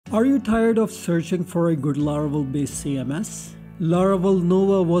Are you tired of searching for a good Laravel-based CMS? Laravel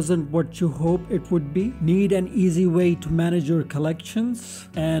Nova wasn't what you hoped it would be? Need an easy way to manage your collections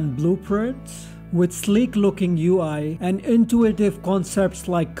and blueprints? With sleek-looking UI and intuitive concepts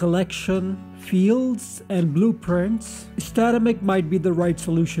like collection, fields, and blueprints, Statamic might be the right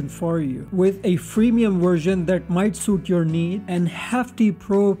solution for you. With a freemium version that might suit your need and hefty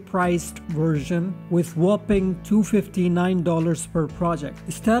pro-priced version with whopping $259 per project.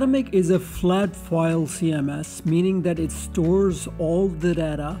 Statamic is a flat file CMS, meaning that it stores all the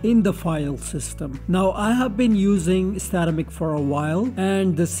data in the file system. Now, I have been using Statamic for a while,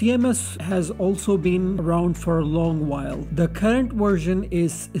 and the CMS has also been around for a long while. The current version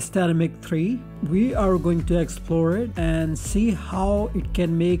is Statamic 3. We are going to explore it and see how it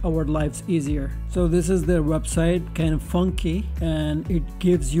can make our lives easier. So this is their website, kind of funky, and it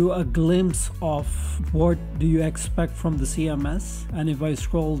gives you a glimpse of what do you expect from the CMS. And if I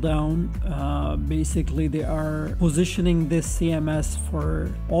scroll down, basically they are positioning this CMS for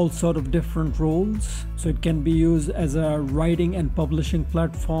all sort of different roles. So it can be used as a writing and publishing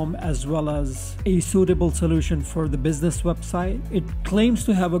platform as well as a suitable solution for the business website. It claims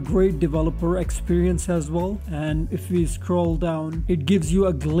to have a great developer experience as well. And if we scroll down, it gives you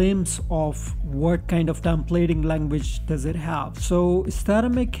a glimpse of what kind of templating language does it have. So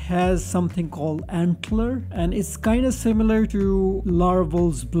Statamic has something called Antler, and it's kind of similar to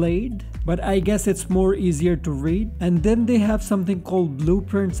Laravel's Blade, but I guess it's more easier to read. And then they have something called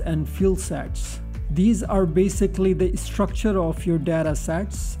blueprints and field sets. These are basically the structure of your data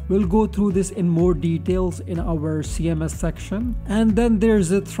sets. We'll go through this in more details in our CMS section. And then there's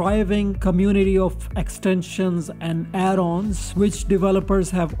a thriving community of extensions and add-ons which developers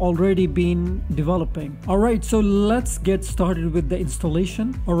have already been developing. Alright, so let's get started with the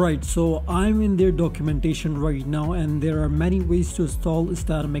installation. Alright, so I'm in their documentation right now, and there are many ways to install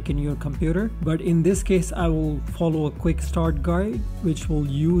Statamic in your computer. But in this case, I will follow a quick start guide which will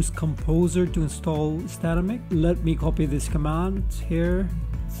use Composer to install Statamic. Let me copy this command here.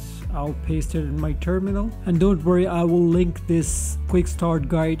 I'll paste it in my terminal, and don't worry, I will link this quick start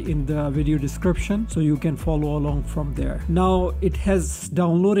guide in the video description so you can follow along from there. Now it has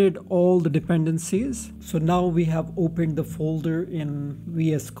downloaded all the dependencies, so now we have opened the folder in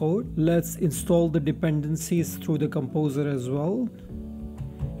VS Code. Let's install the dependencies through the Composer as well.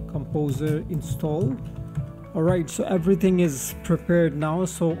 Composer install. Alright, so everything is prepared now,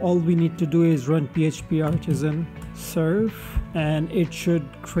 so all we need to do is run php artisan serve, and it should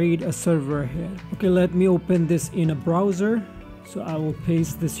create a server here. Okay, let me open this in a browser. So I will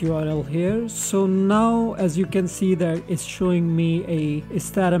paste this URL here. So now, as you can see, that it's showing me a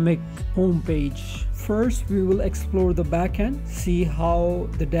Statamic homepage. First, we will explore the backend, see how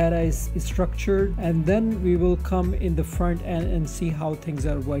the data is structured, and then we will come in the front end and see how things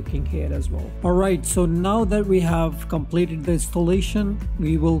are working here as well. Alright, so now that we have completed the installation,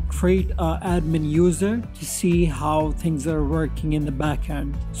 we will create an admin user to see how things are working in the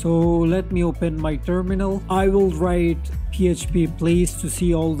backend. So let me open my terminal. I will write PHP please to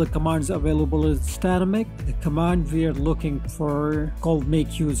see all the commands available in Statamic. The command we are looking for called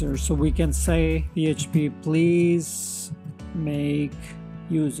make user. So we can say PHP please make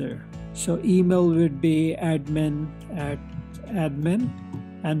user. So email would be admin@admin,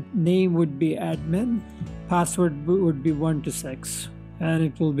 and name would be admin. Password would be 1 to 6. And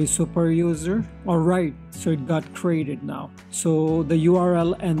it will be super user. Alright, so it got created now. So the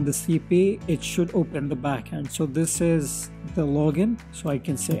URL and the CP, it should open the backend. So this is the login. So I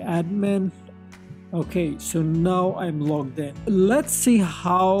can say admin. Okay, so now I'm logged in. Let's see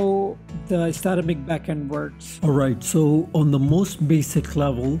how the Statamic backend works. Alright, so on the most basic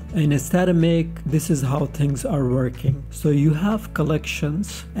level, in Statamic, this is how things are working. So you have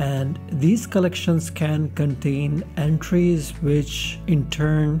collections, and these collections can contain entries which in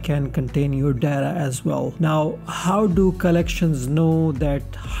turn can contain your data as well. Now, how do collections know that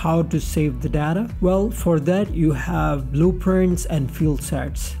how to save the data? Well, for that you have blueprints and field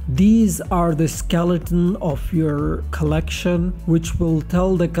sets. These are the skeleton of your collection, which will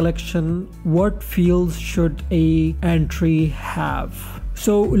tell the collection what fields should a entry have.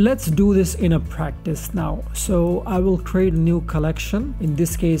 So let's do this in a practice now. So I will create a new collection. In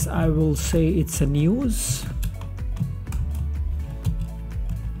this case, I will say it's a news.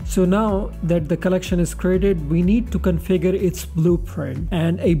 So now that the collection is created, we need to configure its blueprint,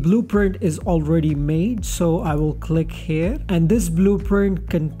 and a blueprint is already made. So I will click here, and this blueprint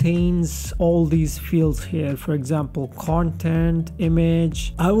contains all these fields here. For example, content,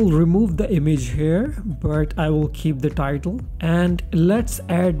 image. I will remove the image here, but I will keep the title. And let's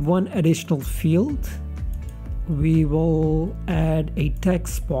add one additional field. we will add a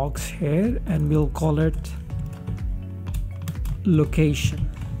text box here and we'll call it location.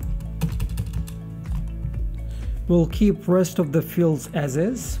 We'll keep rest of the fields as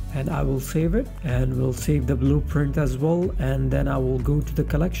is, and I will save it, and we'll save the blueprint as well, and then I will go to the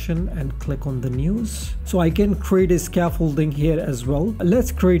collection and click on the news. So I can create a scaffolding here as well.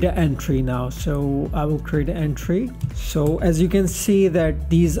 Let's create an entry now. So I will create an entry. So as you can see that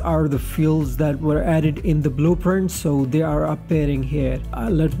these are the fields that were added in the blueprint, so they are appearing here.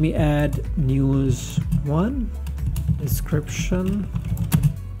 Let me add news 1, description,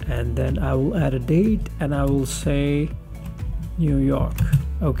 and then I will add a date and I will say New York.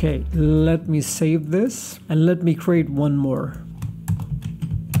 Okay, let me save this and let me create one more.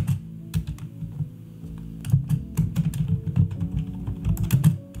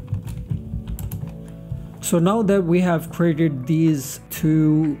 So now that we have created these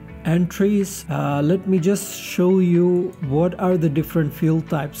two entries, let me just show you what are the different field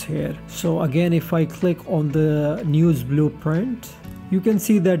types here. So again, if I click on the news blueprint, you can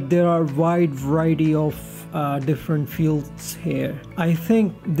see that there are wide variety of different fields here. I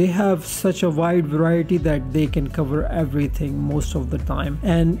think they have such a wide variety that they can cover everything most of the time,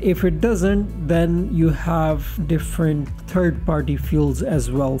 and if it doesn't, then you have different third-party fields as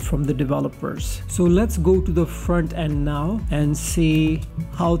well from the developers. So let's go to the front end now and see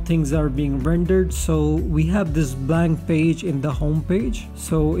how things are being rendered. So we have this blank page in the home page.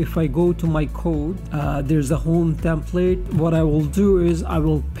 So if I go to my code, there's a home template. What I will do is I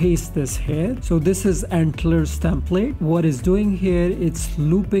will paste this here. So this is Antler's template. What it's doing here, it's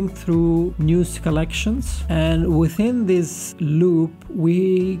looping through news collections, and within this loop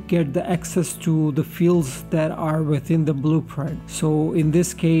we get the access to the fields that are within the blueprint. So in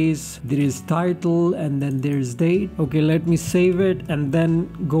this case there is title and then there's date. Okay, let me save it and then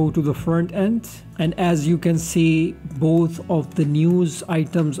go to the front end, and as you can see, both of the news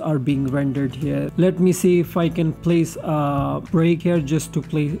items are being rendered here. Let me see if I can place a break here just to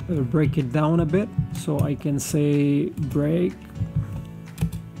break it down a bit. So I can say break.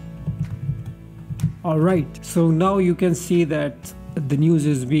 All right, so now you can see that the news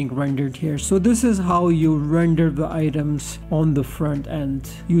is being rendered here. So this is how you render the items on the front end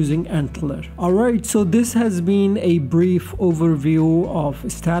using Antler. All right, so this has been a brief overview of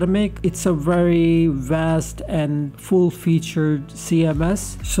Statamic. It's a very vast and full-featured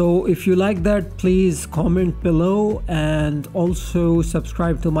CMS. So if you like that, please comment below and also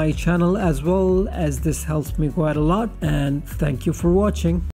subscribe to my channel as well, as this helps me quite a lot. And thank you for watching.